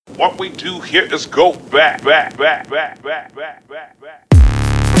What we do here is go back.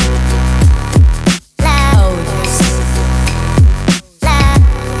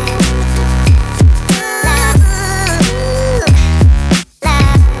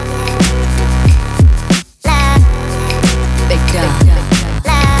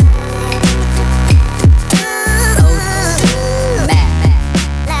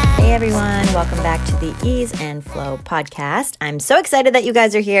 Everyone, welcome back to the Ease and Flow podcast. I'm so excited that you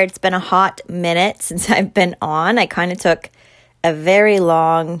guys are here. It's been a hot minute since I've been on. I kind of took a very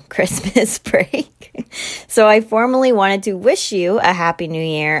long Christmas break. So I formally wanted to wish you a happy new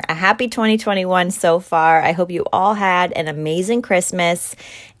year, a happy 2021 so far. I hope you all had an amazing Christmas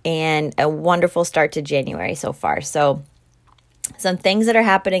and a wonderful start to January so far. So some things that are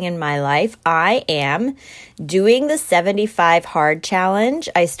happening in my life. I am doing the 75 hard challenge.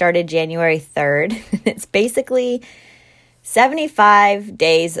 I started January 3rd. It's basically 75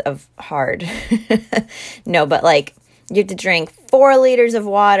 days of hard. No, but like you have to drink 4 liters of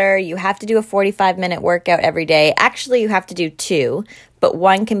water. You have to do a 45-minute workout every day. Actually, you have to do 2, but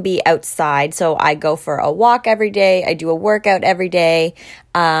 1 can be outside. So I go for a walk every day. I do a workout every day.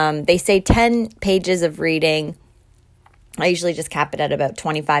 They say 10 pages of reading. I usually just cap it at about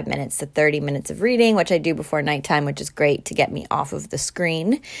 25 minutes to 30 minutes of reading, which I do before nighttime, which is great to get me off of the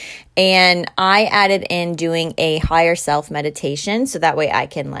screen. And I added in doing a higher self meditation. So that way I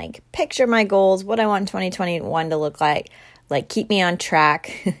can like picture my goals, what I want 2021 to look like keep me on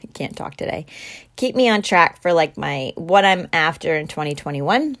track. Can't talk today. Keep me on track for like what I'm after in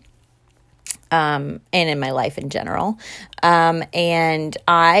 2021. And in my life in general. And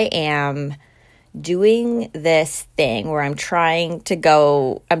I am doing this thing where I'm trying to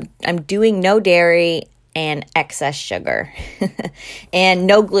go, I'm doing no dairy and excess sugar and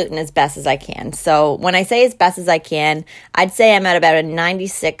no gluten as best as I can. So when I say as best as I can, I'd say I'm at about a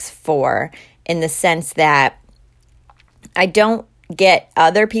 96.4 in the sense that I don't get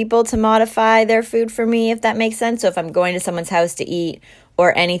other people to modify their food for me, if that makes sense. So if I'm going to someone's house to eat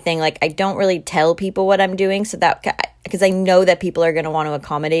or anything, like I don't really tell people what I'm doing, so that because I know that people are going to want to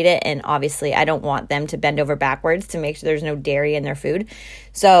accommodate it, and obviously I don't want them to bend over backwards to make sure there's no dairy in their food.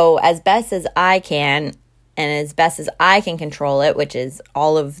 So as best as I can, and as best as I can control it, which is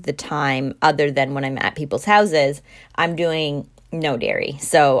all of the time other than when I'm at people's houses, I'm doing no dairy.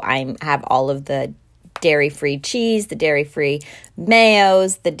 So I have all of the dairy-free cheese, the dairy-free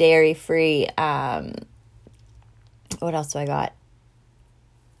mayos, the dairy-free, what else do I got?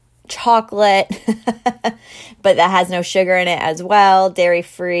 Chocolate, but that has no sugar in it as well.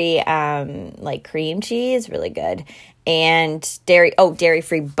 Dairy-free, like cream cheese, really good. And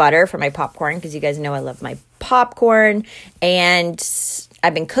dairy-free butter for my popcorn, because you guys know I love my popcorn. And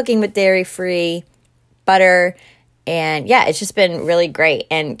I've been cooking with dairy-free butter. And yeah, it's just been really great.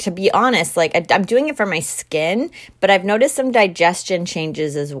 And to be honest, like I'm doing it for my skin, but I've noticed some digestion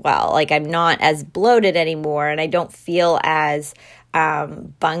changes as well. Like I'm not as bloated anymore, and I don't feel as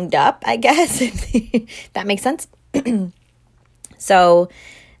bunged up, I guess, if that makes sense. So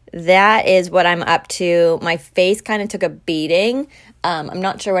that is what I'm up to. My face kind of took a beating. I'm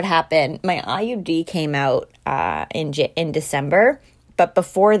not sure what happened. My IUD came out in December, but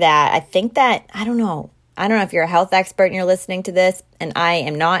before that, I think that, I don't know if you're a health expert and you're listening to this, and I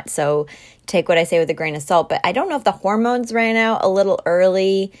am not, so take what I say with a grain of salt, but I don't know if the hormones ran out a little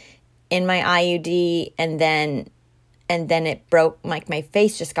early in my IUD, and then it broke, like my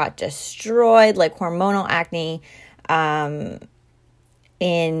face just got destroyed, like hormonal acne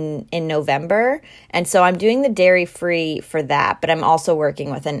in November. And so I'm doing the dairy-free for that, but I'm also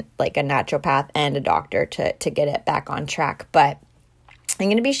working with a naturopath and a doctor to get it back on track. But I'm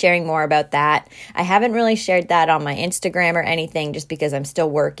going to be sharing more about that. I haven't really shared that on my Instagram or anything just because I'm still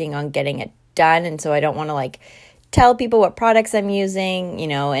working on getting it done. And so I don't want to tell people what products I'm using,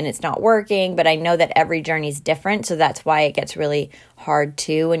 and it's not working, but I know that every journey is different. So that's why it gets really hard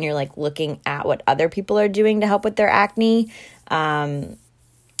too when you're looking at what other people are doing to help with their acne.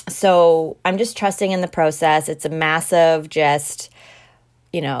 So I'm just trusting in the process. It's a massive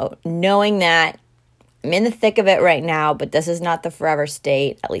knowing that I'm in the thick of it right now, but this is not the forever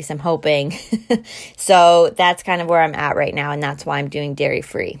state. At least I'm hoping. So that's kind of where I'm at right now. And that's why I'm doing dairy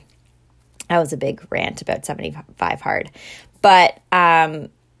free. That was a big rant about 75 hard. But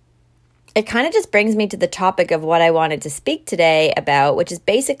it kind of just brings me to the topic of what I wanted to speak today about, which is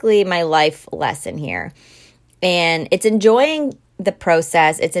basically my life lesson here. And it's enjoying the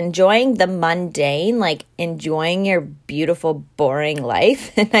process. It's enjoying the mundane, enjoying your beautiful, boring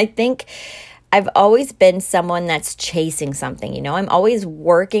life. And I think I've always been someone that's chasing something, I'm always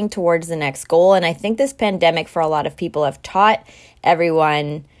working towards the next goal. And I think this pandemic for a lot of people have taught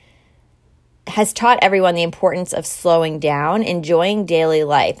everyone has taught everyone the importance of slowing down, enjoying daily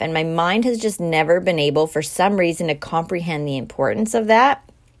life. And my mind has just never been able, for some reason, to comprehend the importance of that.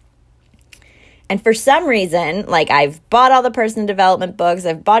 And for some reason, like, I've bought all the personal development books,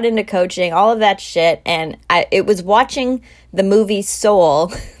 I've bought into coaching, all of that shit. And it was watching the movie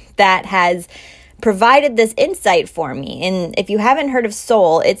Soul that has provided this insight for me. And if you haven't heard of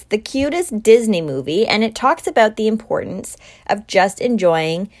Soul, it's the cutest Disney movie. And it talks about the importance of just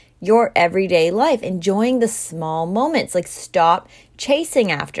enjoying your everyday life, enjoying the small moments. Like, stop chasing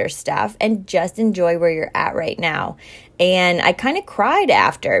after stuff and just enjoy where you're at right now. And I kind of cried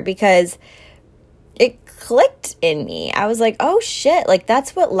after, because it clicked in me. I was like, oh shit, like,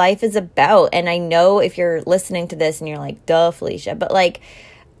 that's what life is about. And I know if you're listening to this and you're like, duh, Felicia, but like,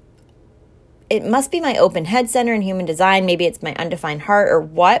 it must be my open head center in human design. Maybe it's my undefined heart or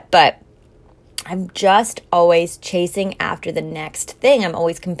what, but I'm just always chasing after the next thing. I'm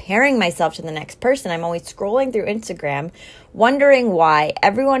always comparing myself to the next person. I'm always scrolling through Instagram, wondering why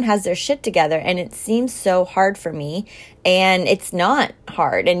everyone has their shit together, and it seems so hard for me. And it's not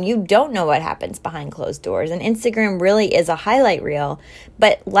hard, and you don't know what happens behind closed doors. And Instagram really is a highlight reel,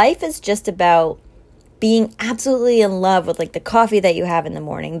 but life is just about being absolutely in love with, like, the coffee that you have in the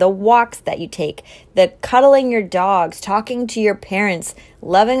morning, the walks that you take, the cuddling your dogs, talking to your parents,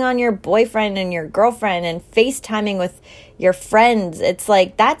 loving on your boyfriend and your girlfriend, and FaceTiming with your friends. It's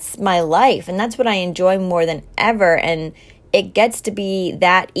like, that's my life, and that's what I enjoy more than ever. And it gets to be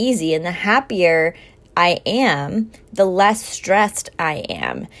that easy. And the happier I am, the less stressed I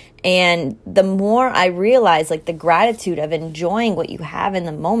am. And the more I realize, like, the gratitude of enjoying what you have in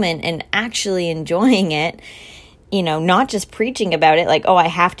the moment and actually enjoying it, you know, not just preaching about it, like, oh, I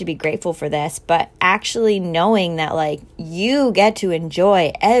have to be grateful for this, but actually knowing that, like, you get to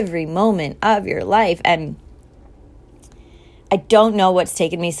enjoy every moment of your life. And I don't know what's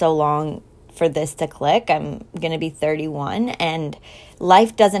taken me so long for this to click. I'm going to be 31, and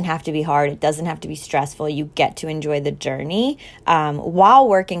life doesn't have to be hard. It doesn't have to be stressful. You get to enjoy the journey while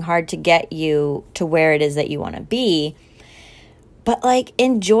working hard to get you to where it is that you want to be. But, like,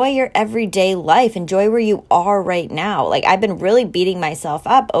 enjoy your everyday life. Enjoy where you are right now. Like, I've been really beating myself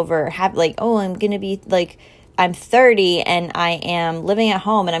up over I'm going to be, like, I'm 30 and I am living at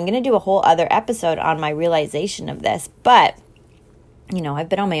home, and I'm going to do a whole other episode on my realization of this. But, you know, I've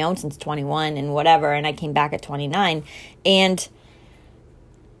been on my own since 21 and whatever, and I came back at 29. And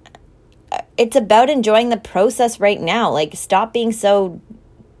it's about enjoying the process right now. Like, stop being so,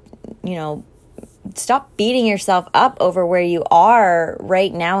 you know, stop beating yourself up over where you are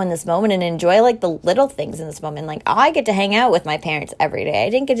right now in this moment, and enjoy, like, the little things in this moment. Like, I get to hang out with my parents every day. I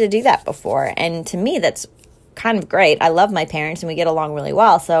didn't get to do that before. And to me, that's kind of great. I love my parents and we get along really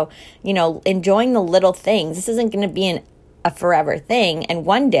well. So, you know, enjoying the little things. This isn't going to be a forever thing. And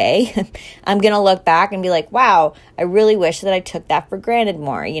one day I'm going to look back and be like, wow, I really wish that I took that for granted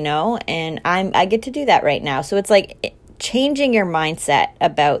more, you know, and I get to do that right now. So it's like changing your mindset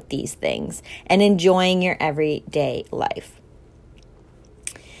about these things and enjoying your everyday life.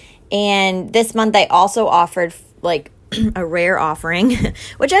 And this month I also offered, like, a rare offering,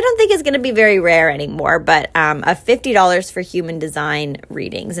 which I don't think is going to be very rare anymore, but a $50 for human design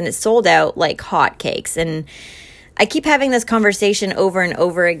readings. And it sold out like hotcakes. And I keep having this conversation over and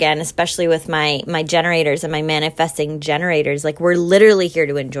over again, especially with my generators and my manifesting generators. Like, we're literally here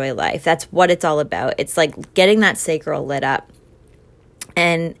to enjoy life. That's what it's all about. It's like getting that sacral lit up.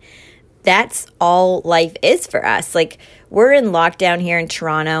 And that's all life is for us. Like, we're in lockdown here in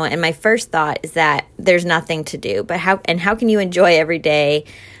Toronto, and my first thought is that there's nothing to do. But how can you enjoy every day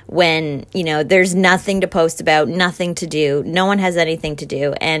when, you know, there's nothing to post about, nothing to do, no one has anything to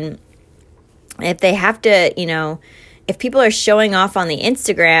do? And if they have to, you know, if people are showing off on the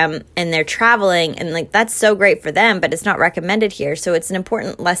Instagram and they're traveling, and, like, that's so great for them, but it's not recommended here. So it's an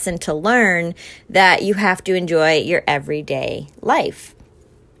important lesson to learn that you have to enjoy your everyday life.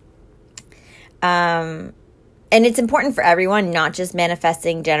 And it's important for everyone, not just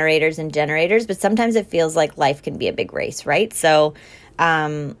manifesting generators, but sometimes it feels like life can be a big race, right? So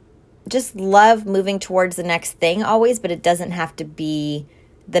just love moving towards the next thing always, but it doesn't have to be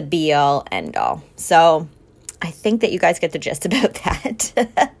the be all end all. So I think that you guys get the gist about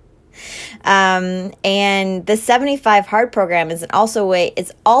that. And the 75 Hard program is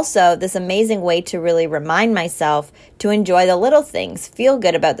also this amazing way to really remind myself to enjoy the little things, feel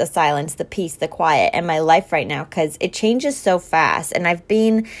good about the silence, the peace, the quiet in my life right now, because it changes so fast. And I've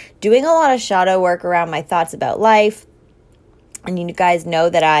been doing a lot of shadow work around my thoughts about life. And you guys know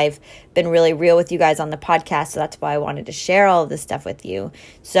that I've been really real with you guys on the podcast, so that's why I wanted to share all of this stuff with you.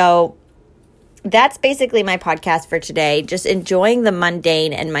 So that's basically my podcast for today. Just enjoying the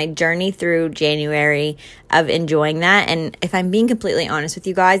mundane and my journey through January of enjoying that. And if I'm being completely honest with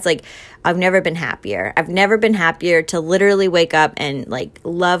you guys, like, I've never been happier. I've never been happier to literally wake up and like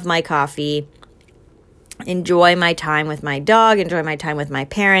love my coffee, enjoy my time with my dog, enjoy my time with my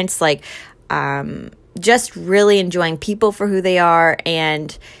parents, like just really enjoying people for who they are,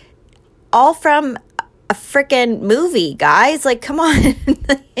 and all from a freaking movie, guys. Like, come on.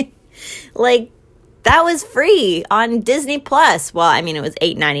 Like, that was free on Disney Plus. Well, I mean, it was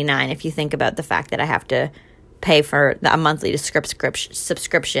 $8.99 if you think about the fact that I have to pay for a monthly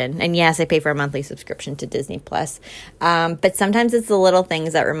subscription. And yes, I pay for a monthly subscription to Disney Plus. But sometimes it's the little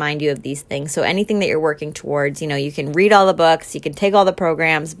things that remind you of these things. So anything that you're working towards, you can read all the books, you can take all the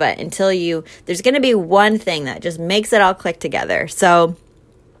programs, but there's going to be one thing that just makes it all click together. So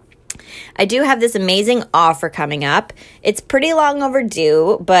I do have this amazing offer coming up. It's pretty long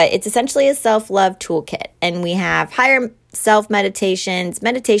overdue, but it's essentially a self-love toolkit. And we have higher self meditations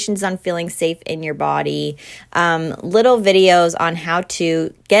on feeling safe in your body, little videos on how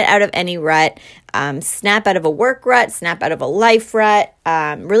to get out of any rut, snap out of a work rut, snap out of a life rut,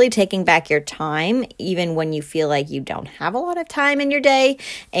 really taking back your time, even when you feel like you don't have a lot of time in your day,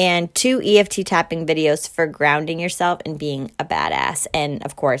 and 2 EFT tapping videos for grounding yourself and being a badass. And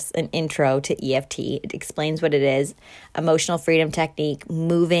of course, an intro to EFT. It explains what it is, emotional freedom technique,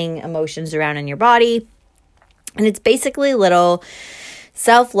 moving emotions around in your body. And it's basically little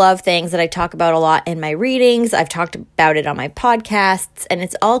self-love things that I talk about a lot in my readings. I've talked about it on my podcasts, and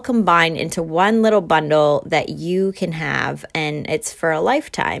it's all combined into one little bundle that you can have, and it's for a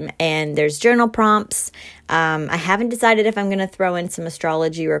lifetime. And there's journal prompts. I haven't decided if I'm going to throw in some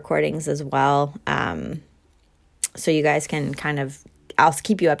astrology recordings as well. So you guys can I'll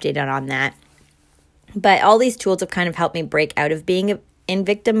keep you updated on that. But all these tools have kind of helped me break out of being in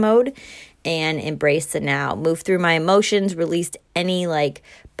victim mode and embrace the now, move through my emotions, released any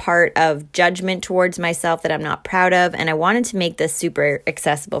part of judgment towards myself that I'm not proud of. And I wanted to make this super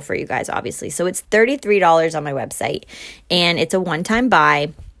accessible for you guys, obviously. So it's $33 on my website, and it's a one-time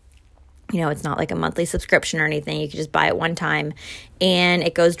buy. It's not like a monthly subscription or anything. You can just buy it one time, and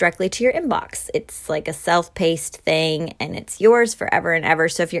it goes directly to your inbox. It's like a self-paced thing, and it's yours forever and ever.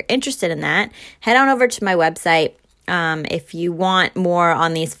 So if you're interested in that, head on over to my website. If you want more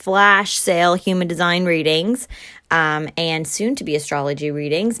on these flash sale human design readings and soon to be astrology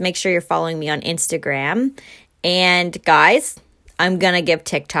readings, make sure you're following me on Instagram. And guys, I'm going to give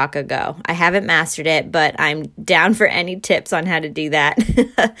TikTok a go. I haven't mastered it, but I'm down for any tips on how to do that.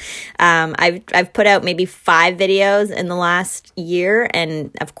 I've put out maybe 5 videos in the last year,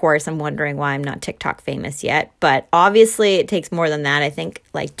 and of course, I'm wondering why I'm not TikTok famous yet. But obviously, it takes more than that. I think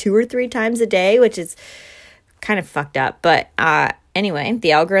 2 or 3 times a day, which is kind of fucked up. But anyway,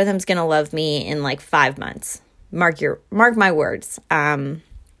 the algorithm's going to love me in 5 months. Mark my words.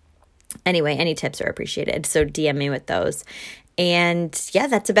 Anyway, any tips are appreciated. So DM me with those. And yeah,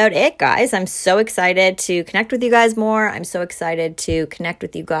 that's about it, guys. I'm so excited to connect with you guys more. I'm so excited to connect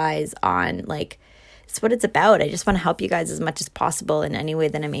with you guys on it's what it's about. I just want to help you guys as much as possible in any way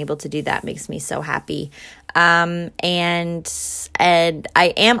that I'm able to do that. Makes me so happy. And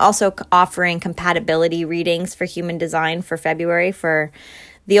I am also offering compatibility readings for human design for February for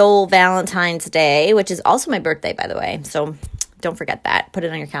the old Valentine's Day, which is also my birthday, by the way. So don't forget that. Put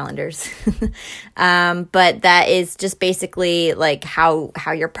it on your calendars. But that is just basically how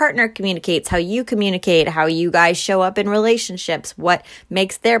your partner communicates, how you communicate, how you guys show up in relationships, what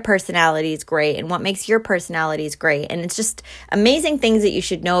makes their personalities great and what makes your personalities great. And it's just amazing things that you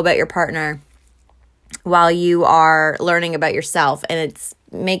should know about your partner while you are learning about yourself. And it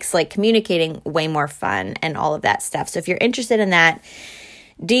makes communicating way more fun and all of that stuff. So if you're interested in that,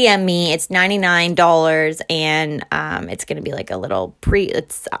 DM me. It's $99, and it's going to be a little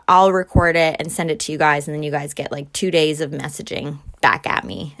I'll record it and send it to you guys, and then you guys get 2 days of messaging back at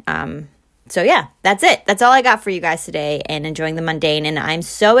me. So yeah, that's it. That's all I got for you guys today, and enjoying the mundane. And I'm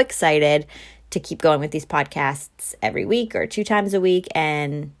so excited to keep going with these podcasts every week or 2 times a week.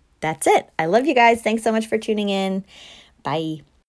 And that's it. I love you guys. Thanks so much for tuning in. Bye.